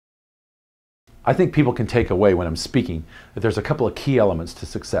I think people can take away when I'm speaking that there's a couple of key elements to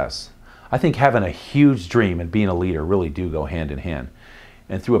success. I think having a huge dream and being a leader really do go hand in hand.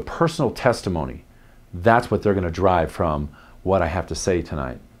 And through a personal testimony, that's what they're going to drive from what I have to say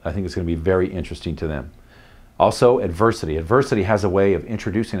tonight. I think it's going to be very interesting to them. Also, adversity. Adversity has a way of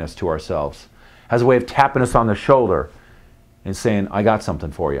introducing us to ourselves, has a way of tapping us on the shoulder and saying, I got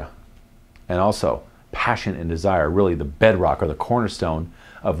something for you. And also, passion and desire, really the bedrock or the cornerstone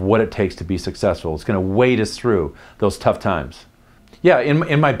of what it takes to be successful. It's going to wade us through those tough times. Yeah,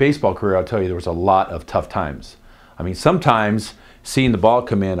 in my baseball career, I'll tell you, there was a lot of tough times. I mean, sometimes seeing the ball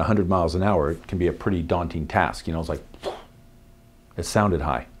come in 100 miles an hour, it can be a pretty daunting task. You know, it's like, it sounded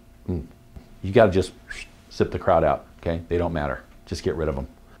high. You got to just zip the crowd out, okay? They don't matter. Just get rid of them.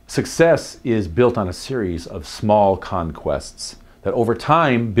 Success is built on a series of small conquests that over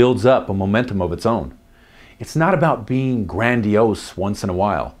time builds up a momentum of its own. It's not about being grandiose once in a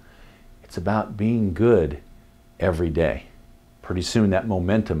while. It's about being good every day. Pretty soon that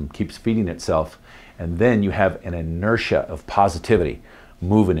momentum keeps feeding itself, and then you have an inertia of positivity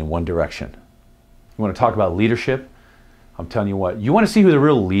moving in one direction. You want to talk about leadership? I'm telling you what, you want to see who the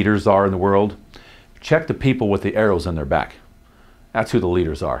real leaders are in the world? Check the people with the arrows in their back. That's who the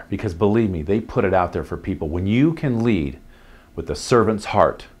leaders are, because believe me, they put it out there for people. When you can lead with the servant's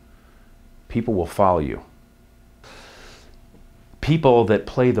heart, people will follow you. People that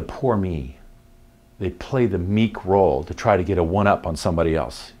play the poor me, they play the meek role to try to get a one-up on somebody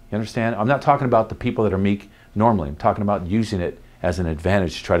else. You understand? I'm not talking about the people that are meek normally. I'm talking about using it as an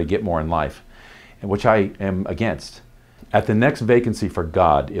advantage to try to get more in life, and which I am against. At the next vacancy for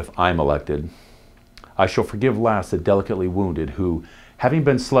God, if I'm elected, I shall forgive last the delicately wounded who, having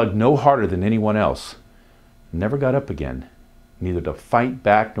been slugged no harder than anyone else, never got up again, neither to fight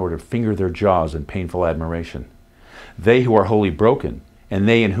back nor to finger their jaws in painful admiration. They who are wholly broken, and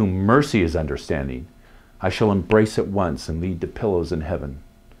they in whom mercy is understanding, I shall embrace at once and lead to pillows in heaven.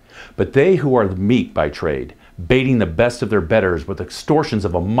 But they who are meek by trade, baiting the best of their betters with extortions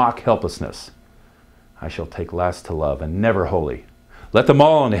of a mock helplessness, I shall take last to love and never wholly. Let them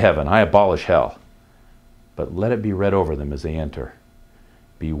all into heaven, I abolish hell. But let it be read over them as they enter.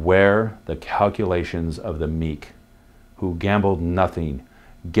 Beware the calculations of the meek, who gambled nothing,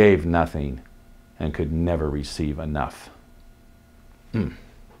 gave nothing, and could never receive enough.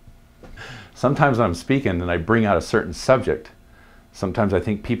 Sometimes when I'm speaking and I bring out a certain subject, sometimes I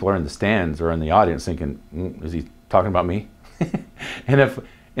think people are in the stands or in the audience thinking, is he talking about me? and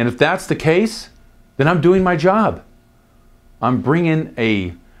if that's the case, then I'm doing my job. I'm bringing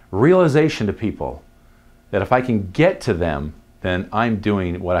a realization to people that if I can get to them, then I'm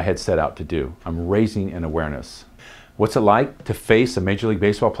doing what I had set out to do. I'm raising an awareness. What's it like to face a Major League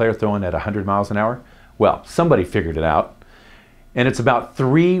Baseball player throwing at 100 miles an hour? Well, somebody figured it out. And it's about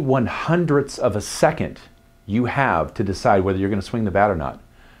 3/100ths of a second you have to decide whether you're going to swing the bat or not.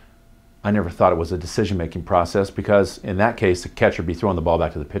 I never thought it was a decision-making process because in that case, the catcher would be throwing the ball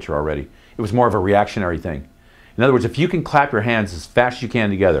back to the pitcher already. It was more of a reactionary thing. In other words, if you can clap your hands as fast as you can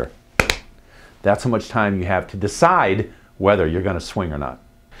together, that's how much time you have to decide whether you're going to swing or not.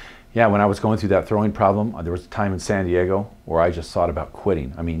 Yeah, when I was going through that throwing problem, there was a time in San Diego where I just thought about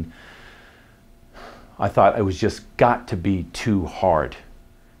quitting. I mean, I thought it was just got to be too hard.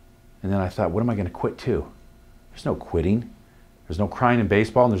 And then I thought, what am I going to quit to? There's no quitting. There's no crying in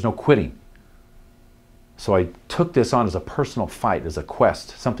baseball, and there's no quitting. So I took this on as a personal fight, as a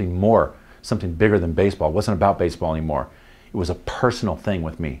quest, something more, something bigger than baseball. It wasn't about baseball anymore. It was a personal thing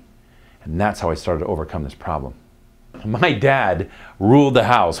with me. And that's how I started to overcome this problem. My dad ruled the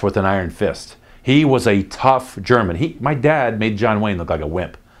house with an iron fist. He was a tough German. My dad made John Wayne look like a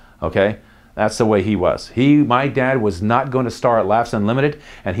wimp, okay? That's the way he was. My dad was not going to star at Laughs Unlimited,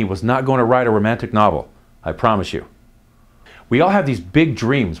 and he was not going to write a romantic novel. I promise you. We all have these big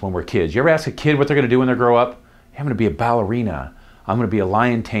dreams when we're kids. You ever ask a kid what they're going to do when they grow up? I'm going to be a ballerina. I'm going to be a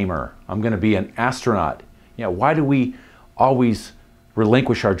lion tamer. I'm going to be an astronaut. You know, why do we always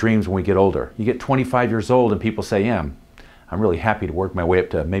relinquish our dreams when we get older? You get 25 years old and people say, yeah, I'm really happy to work my way up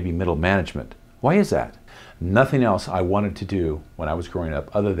to maybe middle management. Why is that? Nothing else I wanted to do when I was growing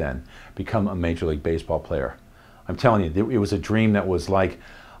up other than become a Major League Baseball player. I'm telling you, it was a dream that was like,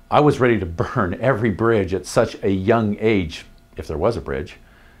 I was ready to burn every bridge at such a young age, if there was a bridge,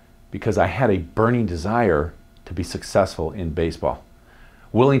 because I had a burning desire to be successful in baseball.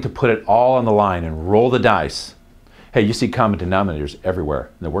 Willing to put it all on the line and roll the dice. Hey, you see common denominators everywhere.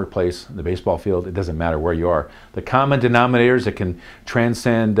 In the workplace, in the baseball field, it doesn't matter where you are. The common denominators that can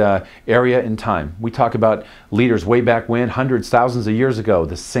transcend area and time. We talk about leaders way back when, hundreds, thousands of years ago.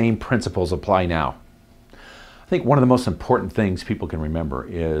 The same principles apply now. think one of the most important things people can remember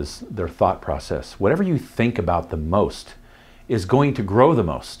is their thought process. Whatever you think about the most is going to grow the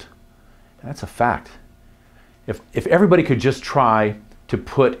most. And that's a fact. If everybody could just try to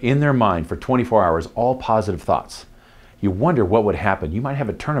put in their mind for 24 hours all positive thoughts, you wonder what would happen. You might have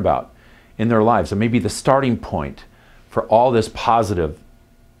a turnabout in their lives, and maybe the starting point for all this positive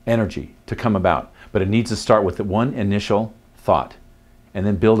energy to come about. But it needs to start with one initial thought and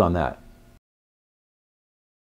then build on that.